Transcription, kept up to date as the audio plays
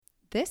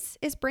This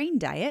is Brain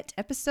Diet,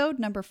 episode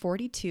number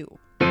 42.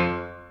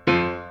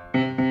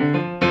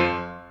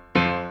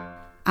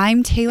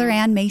 I'm Taylor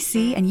Ann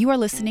Macy, and you are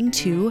listening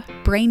to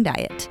Brain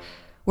Diet,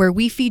 where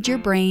we feed your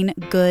brain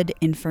good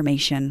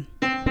information.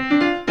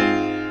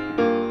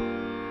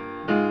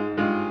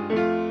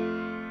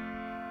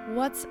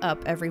 What's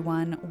up,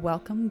 everyone?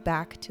 Welcome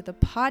back to the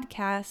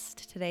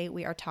podcast. Today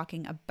we are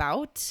talking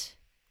about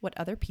what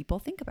other people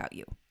think about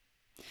you.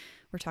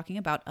 We're talking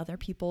about other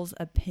people's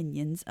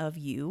opinions of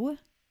you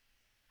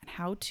and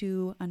how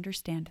to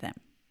understand them.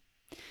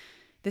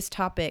 This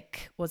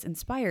topic was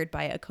inspired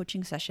by a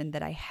coaching session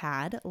that I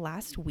had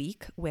last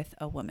week with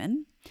a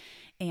woman.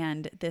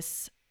 And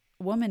this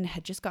woman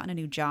had just gotten a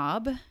new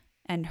job,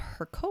 and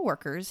her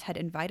coworkers had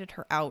invited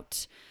her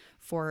out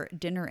for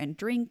dinner and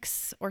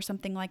drinks or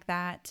something like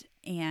that.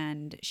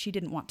 And she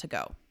didn't want to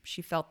go.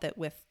 She felt that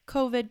with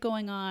COVID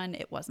going on,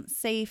 it wasn't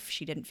safe.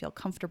 She didn't feel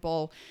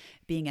comfortable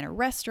being in a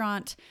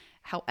restaurant.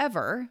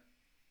 However,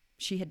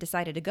 she had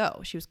decided to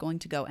go. She was going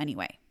to go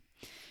anyway.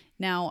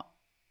 Now,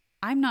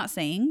 I'm not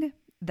saying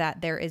that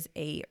there is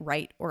a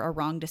right or a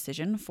wrong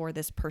decision for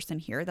this person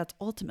here. That's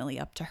ultimately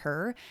up to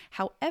her.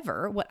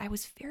 However, what I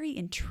was very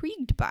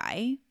intrigued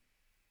by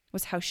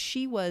was how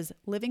she was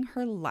living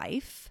her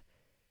life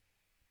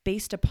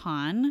based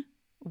upon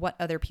what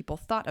other people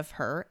thought of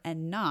her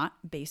and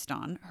not based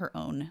on her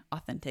own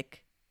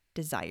authentic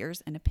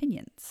desires and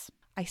opinions.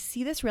 I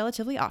see this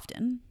relatively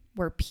often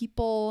where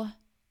people,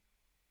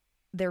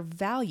 their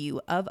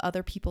value of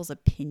other people's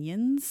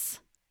opinions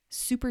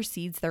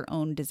supersedes their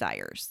own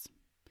desires.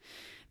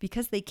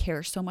 Because they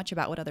care so much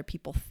about what other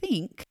people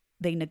think,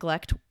 they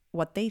neglect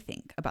what they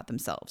think about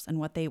themselves and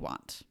what they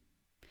want.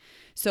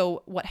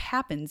 So what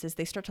happens is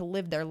they start to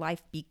live their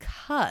life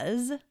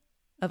because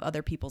of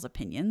other people's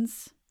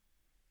opinions,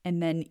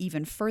 and then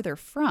even further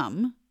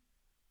from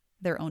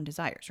their own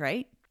desires,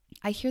 right?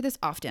 I hear this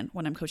often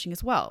when I'm coaching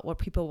as well, where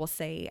people will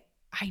say,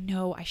 I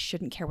know I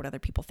shouldn't care what other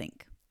people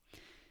think.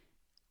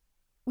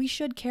 We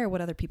should care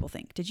what other people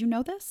think. Did you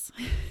know this?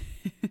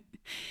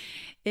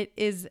 It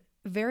is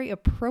very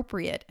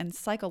appropriate and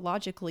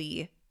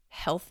psychologically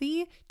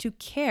healthy to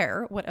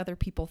care what other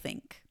people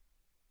think.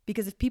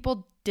 Because if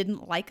people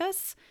didn't like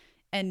us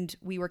and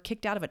we were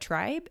kicked out of a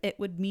tribe, it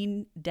would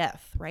mean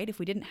death, right? If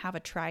we didn't have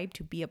a tribe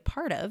to be a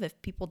part of,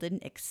 if people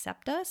didn't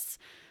accept us,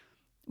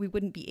 we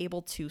wouldn't be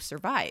able to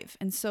survive.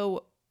 And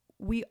so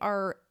we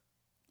are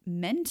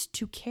meant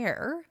to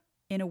care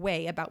in a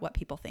way about what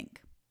people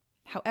think.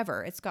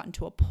 However, it's gotten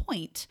to a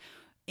point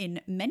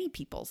in many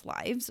people's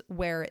lives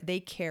where they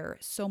care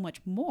so much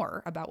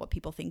more about what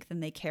people think than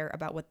they care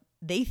about what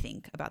they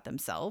think about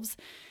themselves,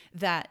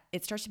 that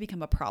it starts to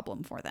become a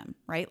problem for them,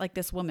 right? Like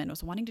this woman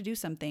was wanting to do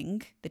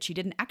something that she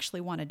didn't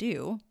actually want to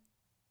do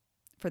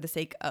for the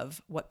sake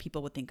of what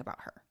people would think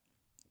about her.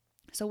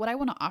 So what I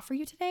want to offer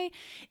you today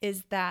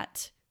is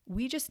that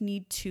we just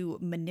need to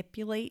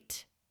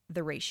manipulate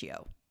the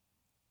ratio.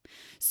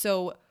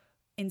 So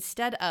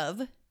instead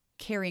of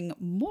caring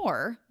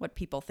more what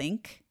people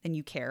think than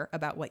you care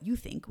about what you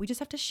think, we just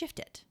have to shift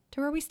it to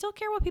where we still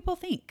care what people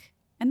think.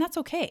 And that's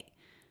okay.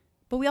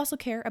 But we also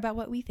care about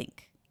what we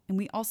think. And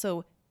we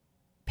also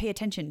pay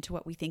attention to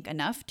what we think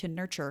enough to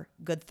nurture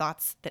good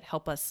thoughts that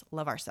help us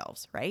love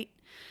ourselves, right?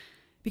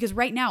 Because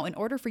right now, in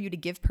order for you to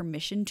give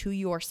permission to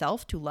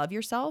yourself to love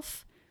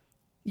yourself,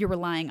 you're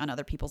relying on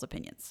other people's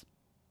opinions.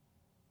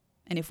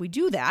 And if we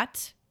do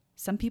that,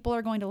 some people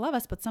are going to love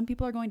us, but some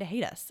people are going to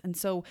hate us. And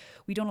so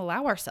we don't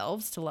allow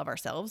ourselves to love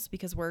ourselves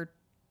because we're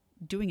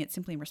doing it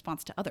simply in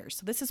response to others.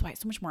 So this is why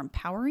it's so much more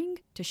empowering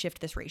to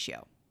shift this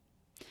ratio.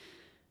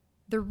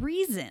 The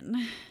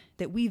reason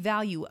that we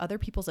value other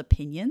people's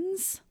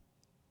opinions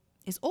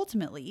is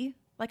ultimately,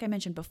 like I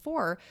mentioned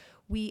before,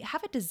 we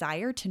have a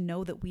desire to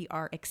know that we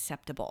are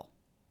acceptable,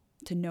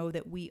 to know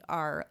that we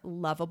are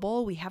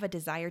lovable. We have a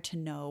desire to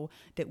know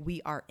that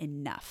we are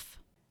enough.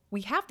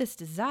 We have this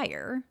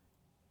desire,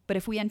 but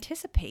if we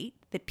anticipate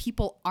that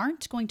people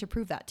aren't going to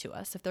prove that to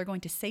us, if they're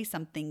going to say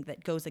something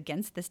that goes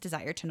against this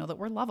desire to know that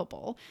we're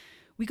lovable,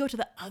 we go to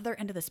the other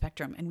end of the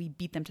spectrum and we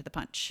beat them to the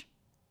punch.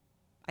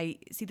 I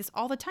see this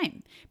all the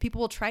time.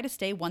 People will try to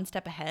stay one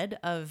step ahead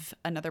of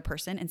another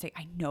person and say,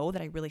 I know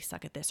that I really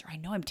suck at this, or I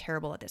know I'm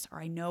terrible at this, or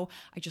I know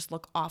I just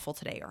look awful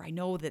today, or I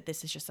know that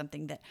this is just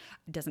something that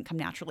doesn't come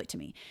naturally to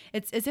me.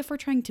 It's as if we're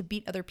trying to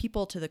beat other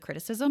people to the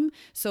criticism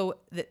so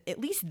that at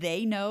least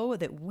they know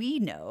that we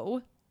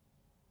know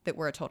that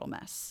we're a total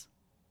mess.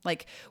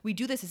 Like we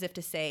do this as if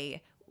to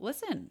say,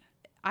 listen,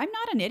 I'm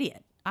not an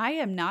idiot. I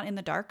am not in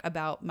the dark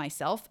about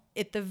myself.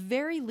 At the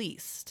very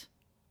least,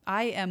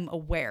 I am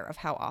aware of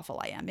how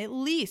awful I am. At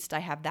least I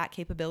have that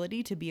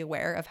capability to be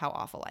aware of how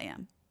awful I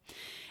am.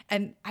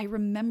 And I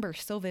remember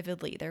so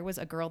vividly, there was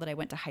a girl that I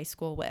went to high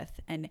school with,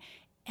 and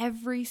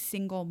every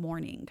single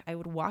morning I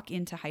would walk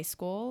into high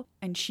school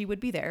and she would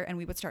be there and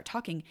we would start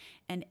talking.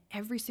 And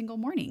every single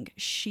morning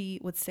she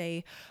would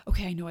say,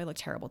 okay, I know I look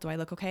terrible. Do I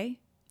look okay?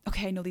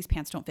 Okay, I know these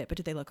pants don't fit, but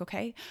do they look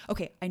okay?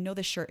 Okay, I know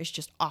this shirt is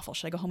just awful.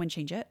 Should I go home and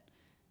change it?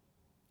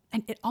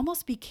 And it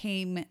almost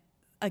became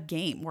a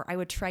game where I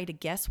would try to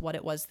guess what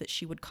it was that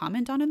she would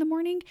comment on in the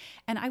morning.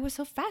 And I was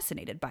so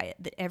fascinated by it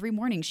that every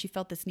morning she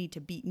felt this need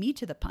to beat me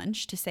to the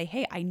punch to say,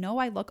 hey, I know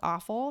I look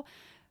awful,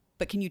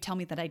 but can you tell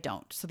me that I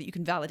don't, so that you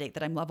can validate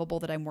that I'm lovable,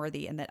 that I'm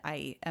worthy, and that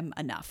I am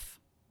enough,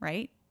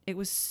 right? It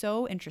was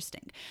so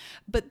interesting.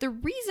 But the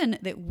reason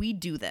that we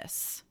do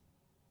this,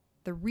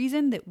 the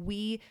reason that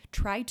we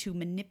try to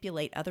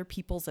manipulate other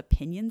people's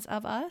opinions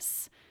of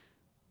us,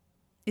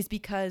 is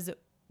because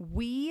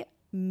we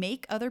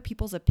make other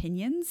people's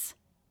opinions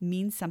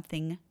mean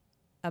something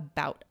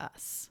about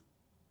us.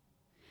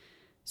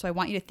 So I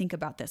want you to think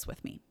about this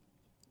with me.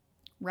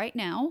 Right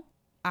now,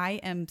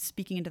 I am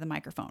speaking into the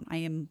microphone. I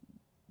am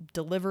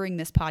delivering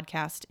this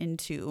podcast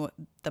into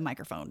the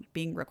microphone,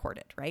 being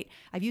recorded, right?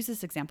 I've used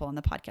this example on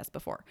the podcast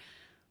before.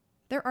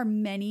 There are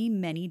many,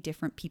 many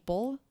different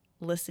people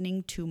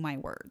listening to my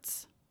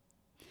words.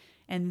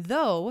 And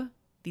though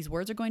these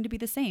words are going to be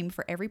the same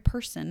for every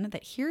person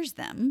that hears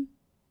them,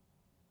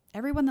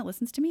 everyone that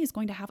listens to me is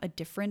going to have a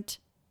different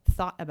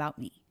thought about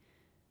me.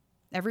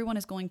 Everyone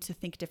is going to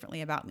think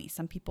differently about me.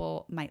 Some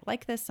people might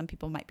like this, some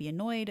people might be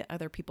annoyed,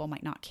 other people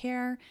might not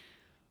care.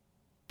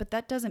 But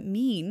that doesn't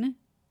mean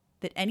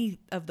that any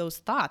of those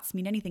thoughts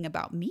mean anything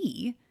about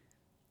me.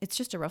 It's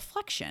just a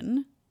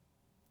reflection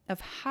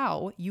of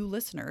how you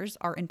listeners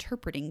are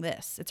interpreting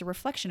this. It's a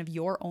reflection of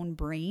your own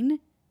brain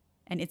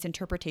and its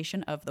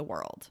interpretation of the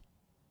world.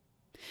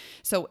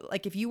 So,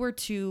 like, if you were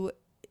to,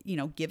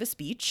 give a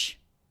speech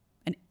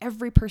and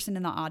every person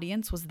in the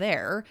audience was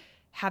there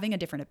having a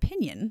different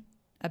opinion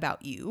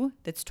about you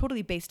that's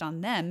totally based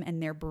on them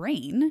and their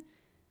brain,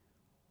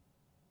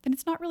 then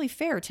it's not really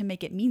fair to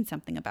make it mean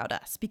something about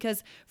us.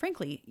 Because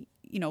frankly,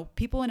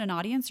 people in an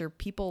audience or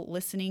people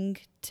listening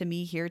to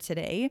me here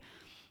today,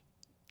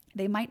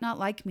 they might not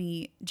like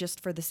me just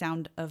for the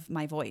sound of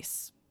my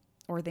voice,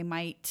 or they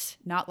might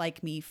not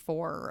like me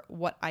for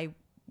what I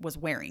was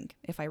wearing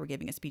if I were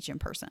giving a speech in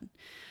person.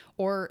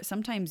 Or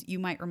sometimes you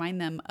might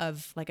remind them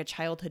of like a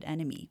childhood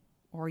enemy,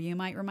 or you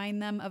might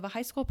remind them of a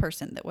high school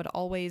person that would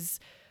always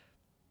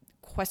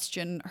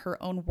question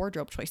her own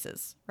wardrobe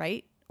choices,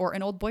 right? Or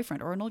an old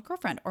boyfriend or an old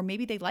girlfriend. Or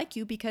maybe they like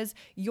you because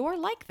you're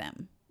like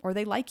them, or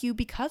they like you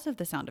because of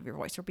the sound of your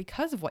voice or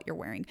because of what you're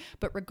wearing.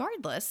 But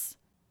regardless,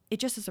 it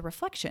just is a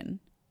reflection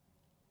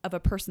of a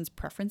person's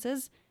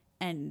preferences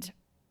and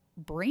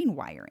brain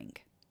wiring.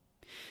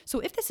 So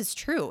if this is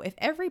true, if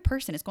every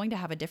person is going to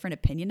have a different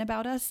opinion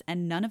about us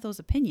and none of those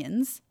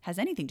opinions has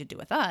anything to do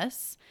with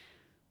us,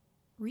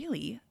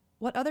 really,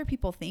 what other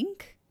people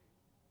think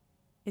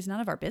is none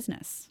of our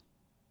business,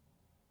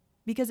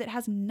 because it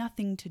has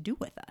nothing to do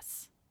with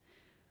us.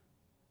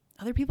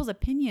 Other people's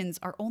opinions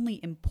are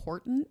only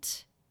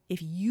important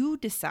if you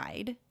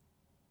decide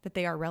that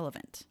they are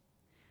relevant.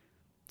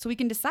 So we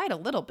can decide a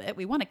little bit,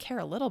 we want to care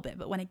a little bit,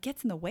 but when it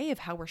gets in the way of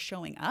how we're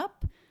showing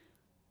up,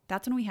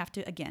 that's when we have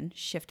to, again,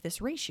 shift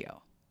this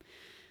ratio.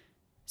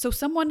 So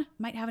someone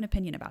might have an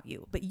opinion about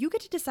you, but you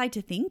get to decide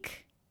to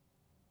think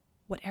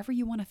whatever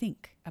you want to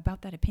think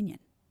about that opinion.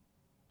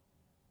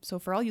 So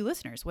for all you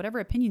listeners, whatever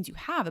opinions you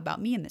have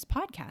about me in this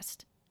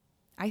podcast,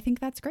 I think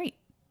that's great.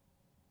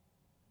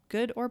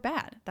 Good or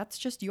bad, that's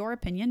just your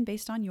opinion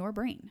based on your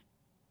brain.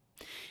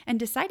 And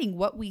deciding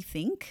what we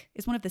think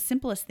is one of the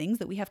simplest things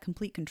that we have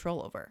complete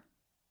control over.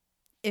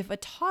 If a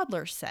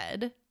toddler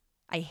said,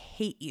 "I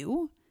hate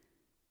you,"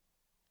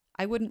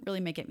 I wouldn't really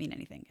make it mean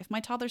anything. If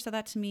my toddler said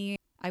that to me,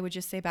 I would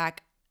just say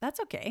back,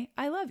 "That's okay,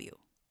 I love you,"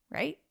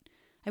 right?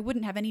 I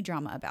wouldn't have any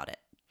drama about it.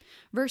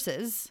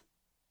 Versus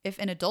if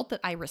an adult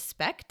that I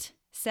respect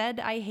said,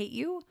 "I hate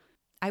you,"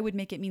 I would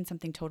make it mean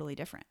something totally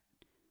different.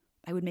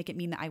 I would make it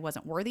mean that I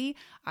wasn't worthy.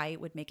 I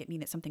would make it mean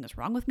that something was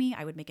wrong with me.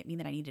 I would make it mean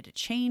that I needed to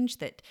change,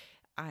 that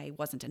I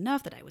wasn't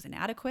enough, that I was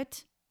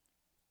inadequate.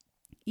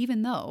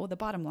 Even though the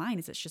bottom line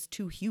is it's just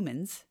two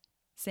humans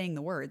saying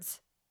the words,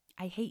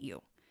 "I hate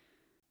you."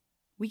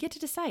 We get to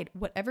decide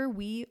whatever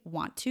we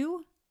want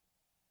to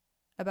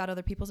about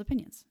other people's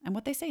opinions and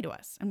what they say to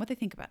us and what they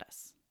think about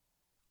us.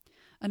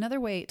 Another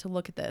way to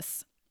look at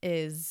this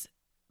is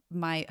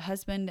my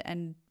husband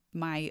and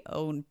my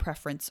own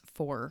preference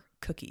for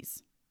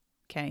cookies.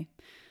 Okay.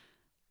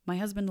 My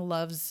husband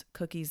loves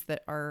cookies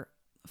that are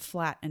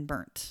flat and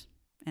burnt,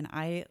 and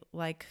I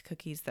like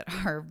cookies that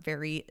are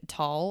very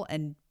tall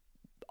and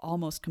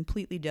almost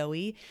completely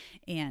doughy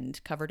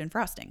and covered in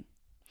frosting.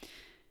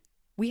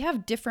 We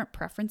have different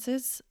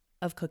preferences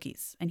of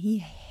cookies, and he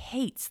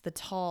hates the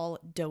tall,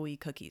 doughy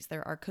cookies.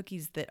 There are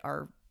cookies that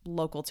are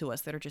local to us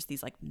that are just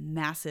these like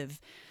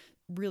massive,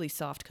 really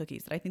soft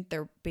cookies that I think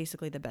they're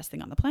basically the best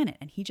thing on the planet,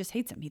 and he just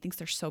hates them. He thinks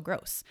they're so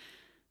gross.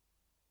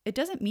 It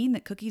doesn't mean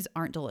that cookies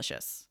aren't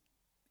delicious.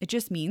 It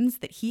just means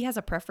that he has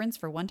a preference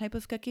for one type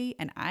of cookie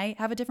and I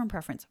have a different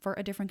preference for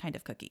a different kind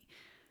of cookie.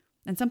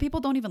 And some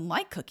people don't even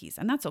like cookies,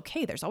 and that's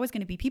okay. There's always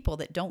going to be people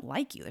that don't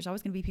like you. There's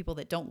always going to be people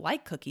that don't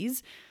like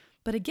cookies.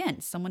 But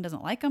again, someone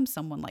doesn't like them,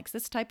 someone likes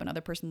this type,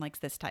 another person likes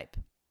this type.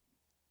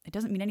 It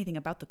doesn't mean anything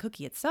about the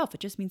cookie itself. It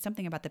just means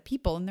something about the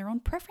people and their own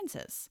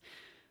preferences.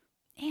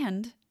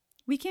 And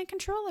we can't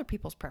control other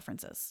people's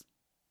preferences.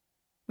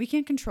 We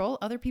can't control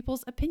other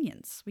people's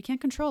opinions. We can't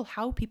control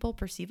how people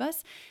perceive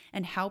us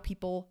and how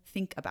people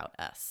think about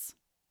us.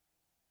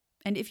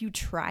 And if you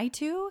try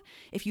to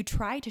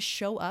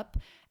show up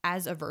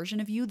as a version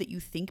of you that you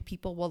think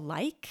people will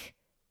like,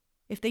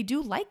 if they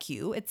do like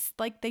you, it's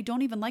like they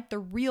don't even like the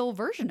real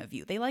version of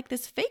you. They like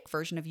this fake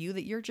version of you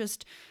that you're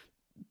just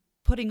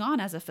putting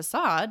on as a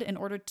facade in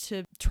order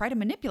to try to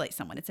manipulate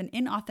someone. It's an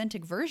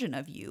inauthentic version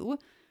of you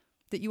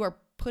that you are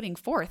putting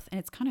forth, and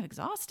it's kind of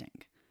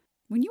exhausting.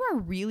 When you are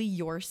really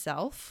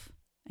yourself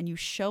and you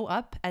show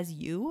up as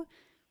you,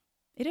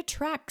 it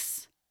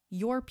attracts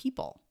your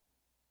people.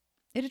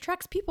 It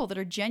attracts people that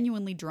are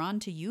genuinely drawn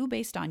to you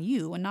based on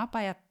you and not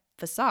by a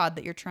facade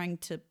that you're trying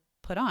to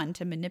put on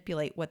to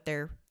manipulate what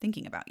they're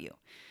thinking about you.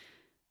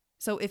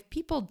 So if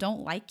people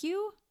don't like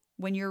you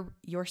when you're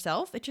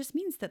yourself, it just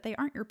means that they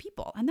aren't your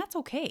people, and that's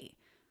okay.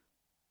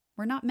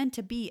 We're not meant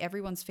to be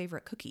everyone's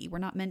favorite cookie. We're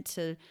not meant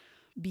to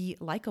be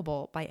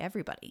likable by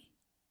everybody.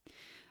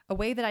 A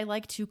way that I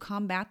like to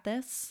combat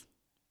this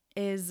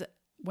is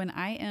when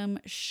I am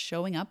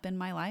showing up in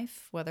my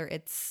life, whether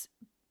it's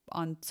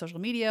on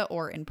social media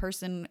or in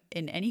person,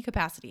 in any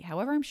capacity,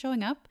 however I'm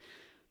showing up,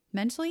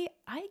 mentally,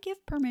 I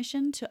give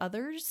permission to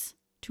others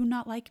to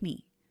not like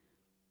me.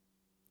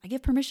 I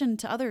give permission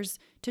to others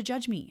to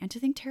judge me and to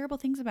think terrible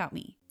things about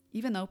me.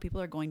 Even though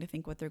people are going to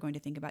think what they're going to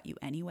think about you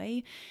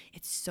anyway,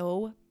 it's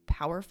so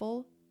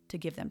powerful to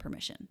give them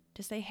permission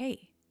to say,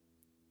 hey,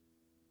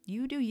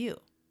 you do you.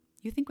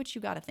 You think what you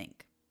got to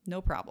think.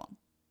 No problem.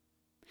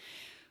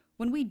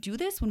 When we do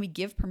this, when we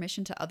give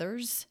permission to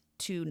others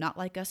to not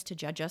like us, to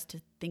judge us,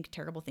 to think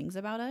terrible things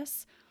about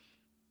us,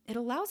 it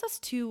allows us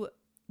to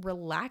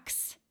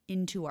relax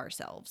into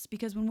ourselves.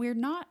 Because when we're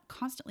not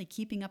constantly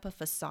keeping up a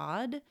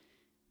facade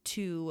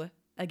to,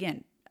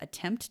 again,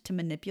 attempt to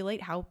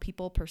manipulate how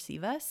people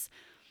perceive us,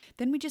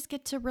 then we just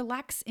get to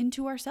relax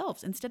into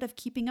ourselves instead of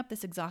keeping up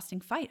this exhausting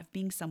fight of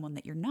being someone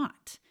that you're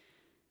not.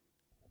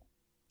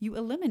 You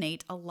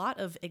eliminate a lot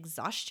of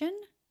exhaustion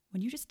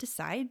when you just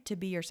decide to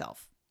be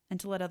yourself and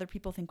to let other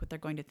people think what they're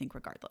going to think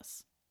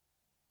regardless.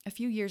 A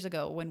few years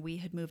ago, when we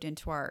had moved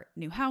into our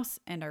new house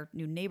and our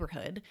new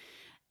neighborhood,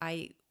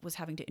 I was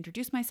having to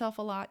introduce myself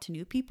a lot to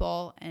new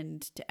people,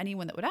 and to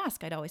anyone that would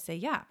ask, I'd always say,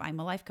 yeah, I'm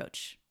a life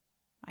coach.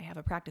 I have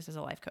a practice as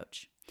a life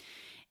coach.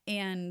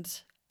 And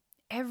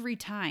every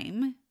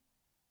time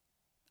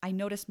I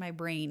noticed my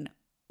brain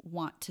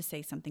want to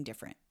say something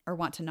different or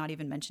want to not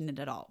even mention it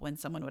at all when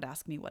someone would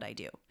ask me what I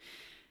do.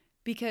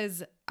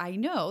 Because I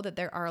know that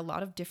there are a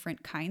lot of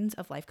different kinds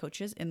of life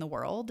coaches in the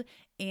world,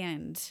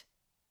 and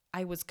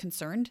I was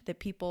concerned that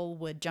people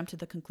would jump to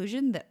the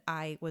conclusion that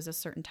I was a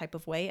certain type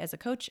of way as a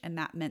coach, and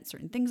that meant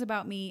certain things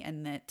about me,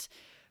 and that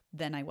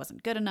then I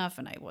wasn't good enough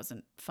and I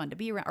wasn't fun to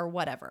be around or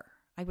whatever.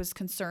 I was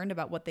concerned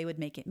about what they would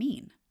make it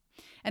mean.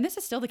 And this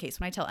is still the case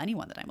when I tell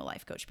anyone that I'm a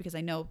life coach, because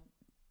I know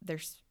there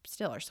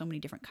still are so many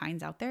different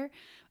kinds out there.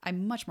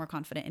 I'm much more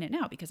confident in it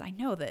now because I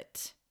know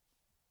that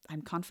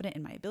I'm confident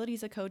in my ability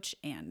as a coach,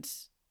 and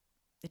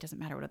it doesn't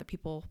matter what other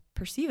people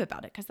perceive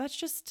about it because that's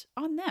just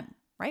on them,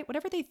 right?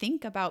 Whatever they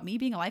think about me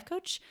being a life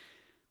coach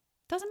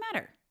doesn't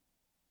matter.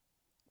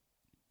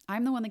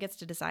 I'm the one that gets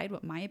to decide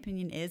what my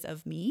opinion is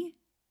of me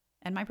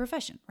and my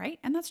profession, right?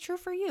 And that's true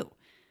for you.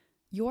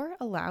 You're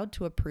allowed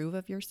to approve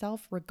of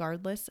yourself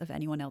regardless of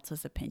anyone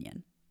else's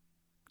opinion.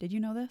 Did you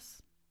know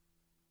this?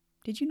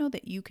 Did you know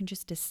that you can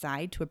just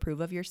decide to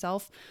approve of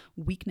yourself,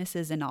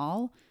 weaknesses and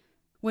all?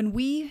 When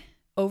we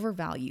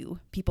overvalue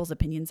people's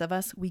opinions of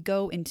us, we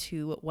go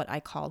into what I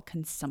call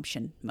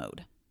consumption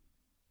mode.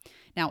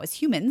 Now, as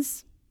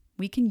humans,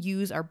 we can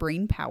use our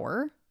brain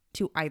power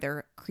to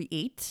either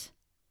create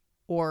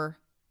or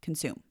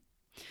consume.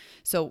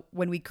 So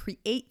when we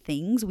create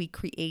things, we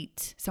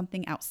create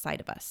something outside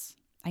of us.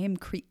 I am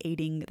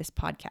creating this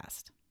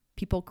podcast.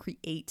 People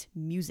create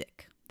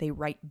music. They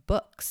write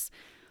books.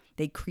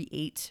 They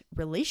create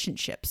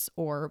relationships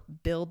or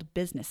build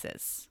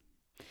businesses.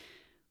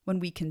 When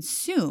we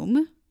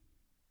consume,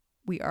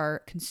 we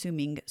are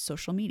consuming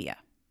social media.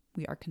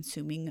 We are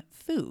consuming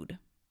food,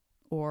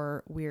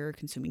 or we're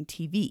consuming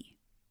TV.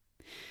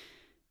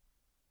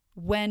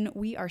 When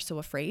we are so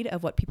afraid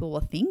of what people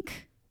will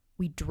think,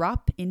 we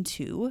drop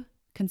into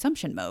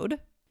consumption mode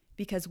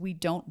because we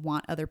don't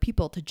want other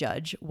people to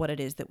judge what it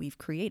is that we've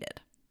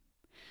created.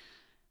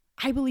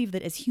 I believe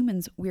that as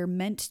humans, we're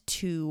meant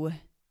to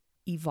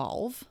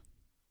evolve.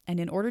 And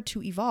in order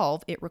to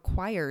evolve, it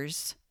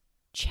requires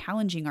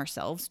challenging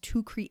ourselves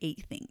to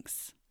create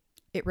things.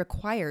 It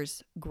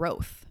requires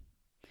growth.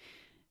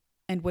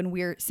 And when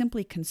we're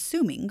simply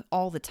consuming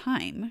all the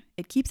time,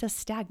 it keeps us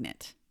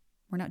stagnant.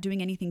 We're not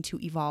doing anything to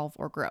evolve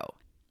or grow.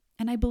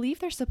 And I believe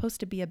there's supposed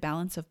to be a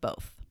balance of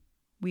both.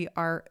 We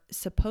are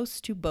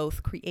supposed to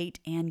both create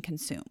and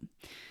consume.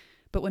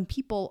 But when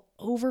people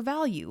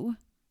overvalue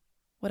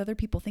what other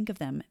people think of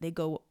them, they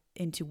go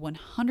into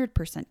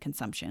 100%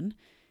 consumption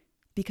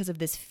because of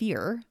this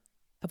fear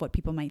of what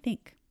people might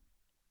think.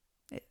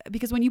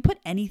 Because when you put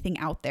anything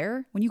out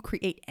there, when you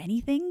create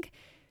anything,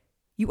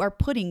 you are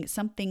putting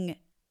something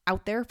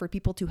out there for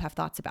people to have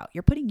thoughts about.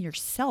 You're putting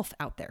yourself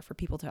out there for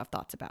people to have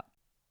thoughts about.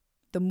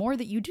 The more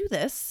that you do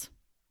this,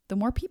 the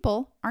more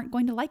people aren't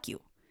going to like you.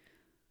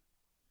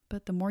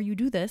 But the more you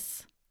do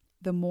this,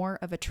 the more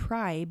of a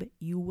tribe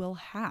you will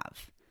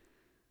have.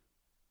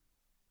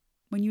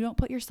 When you don't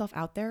put yourself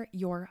out there,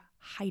 you're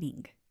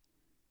hiding.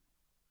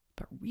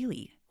 But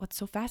really, what's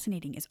so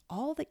fascinating is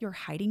all that you're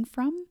hiding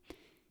from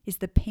is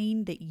the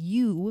pain that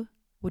you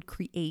would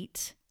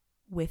create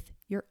with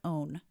your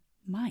own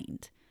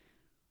mind.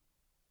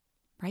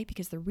 Right?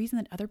 Because the reason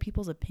that other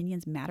people's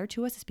opinions matter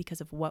to us is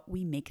because of what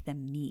we make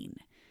them mean.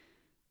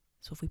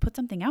 So if we put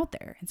something out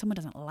there and someone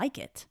doesn't like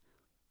it,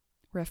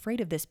 we're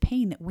afraid of this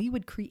pain that we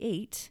would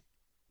create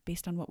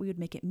based on what we would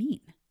make it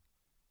mean.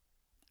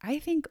 I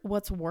think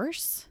what's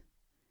worse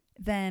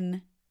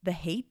than the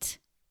hate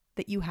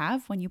that you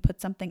have when you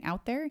put something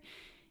out there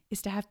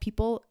is to have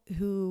people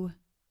who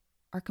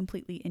are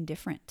completely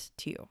indifferent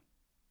to you.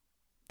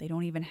 They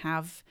don't even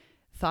have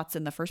thoughts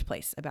in the first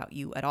place about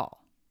you at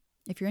all.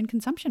 If you're in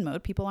consumption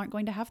mode, people aren't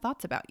going to have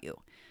thoughts about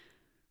you.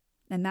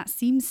 And that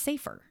seems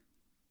safer.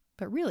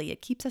 But really,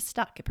 it keeps us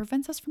stuck. It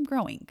prevents us from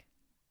growing.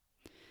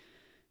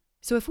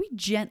 So if we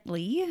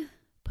gently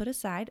put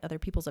aside other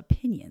people's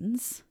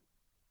opinions,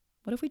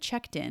 what if we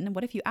checked in?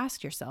 What if you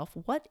asked yourself,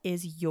 what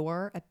is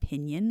your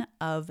opinion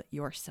of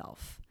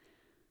yourself?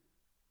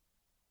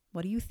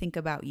 What do you think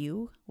about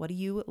you? What do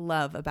you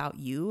love about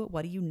you?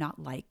 What do you not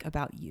like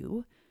about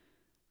you?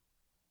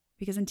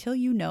 Because until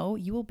you know,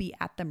 you will be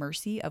at the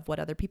mercy of what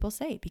other people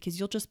say because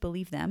you'll just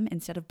believe them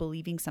instead of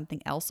believing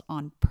something else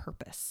on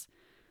purpose.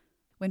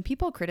 When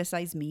people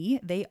criticize me,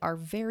 they are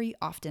very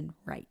often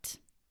right.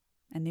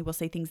 And they will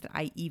say things that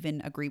I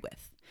even agree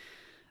with.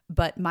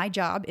 But my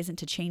job isn't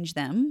to change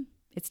them.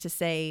 It's to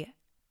say,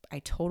 I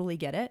totally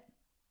get it,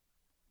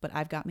 but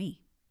I've got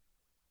me.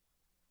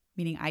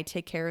 Meaning I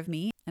take care of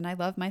me and I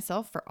love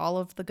myself for all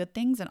of the good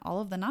things and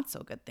all of the not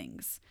so good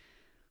things.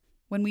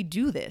 When we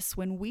do this,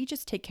 when we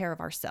just take care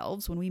of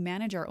ourselves, when we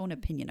manage our own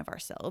opinion of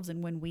ourselves,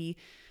 and when we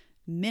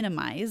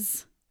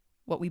minimize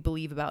what we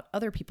believe about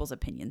other people's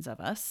opinions of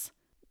us,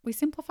 we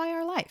simplify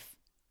our life.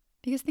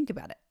 Because think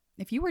about it.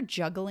 If you were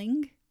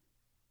juggling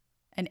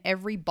and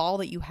every ball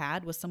that you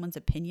had was someone's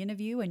opinion of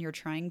you and you're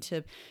trying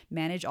to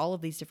manage all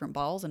of these different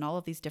balls and all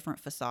of these different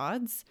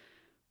facades,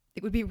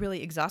 it would be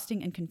really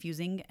exhausting and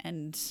confusing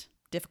and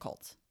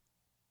difficult.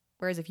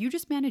 Whereas if you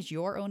just manage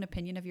your own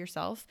opinion of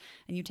yourself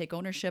and you take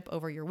ownership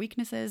over your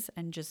weaknesses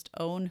and just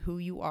own who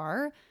you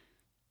are,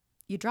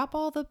 you drop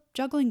all the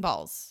juggling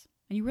balls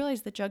and you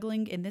realize that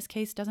juggling in this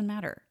case doesn't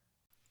matter.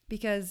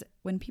 Because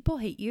when people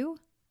hate you,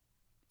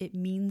 it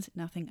means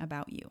nothing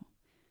about you.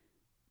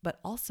 But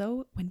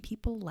also when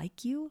people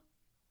like you,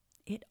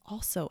 it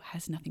also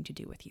has nothing to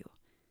do with you.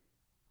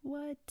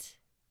 What?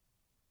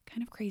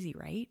 Kind of crazy,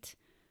 right?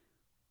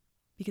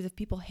 Because if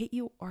people hate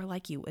you or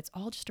like you, it's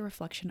all just a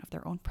reflection of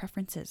their own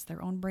preferences,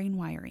 their own brain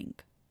wiring.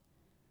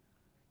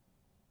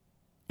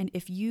 And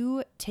if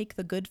you take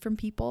the good from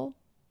people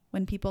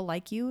when people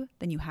like you,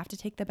 then you have to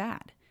take the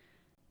bad.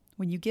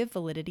 When you give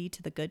validity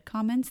to the good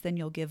comments, then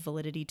you'll give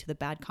validity to the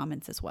bad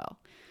comments as well.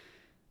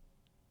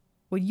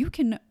 When you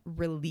can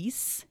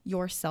release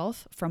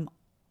yourself from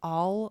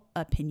all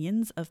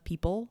opinions of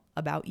people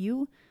about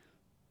you,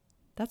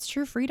 that's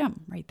true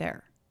freedom right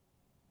there.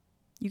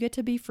 You get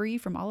to be free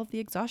from all of the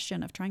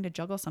exhaustion of trying to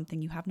juggle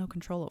something you have no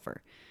control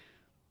over.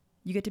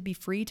 You get to be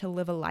free to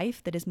live a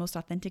life that is most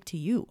authentic to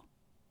you,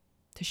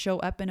 to show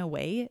up in a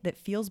way that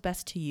feels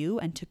best to you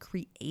and to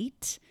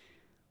create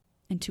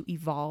and to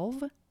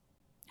evolve.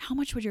 How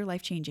much would your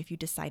life change if you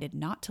decided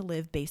not to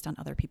live based on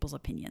other people's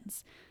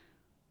opinions?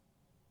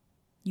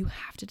 You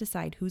have to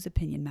decide whose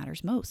opinion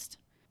matters most.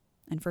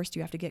 And first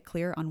you have to get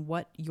clear on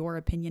what your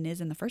opinion is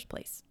in the first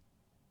place.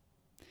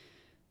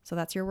 So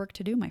that's your work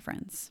to do, my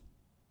friends.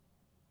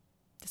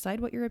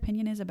 Decide what your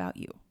opinion is about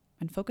you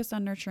and focus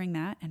on nurturing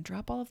that and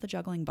drop all of the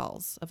juggling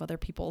balls of other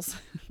people's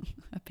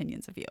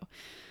opinions of you.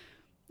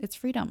 It's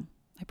freedom.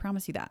 I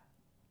promise you that.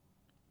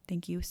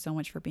 Thank you so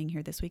much for being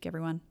here this week,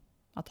 everyone.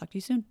 I'll talk to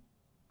you soon.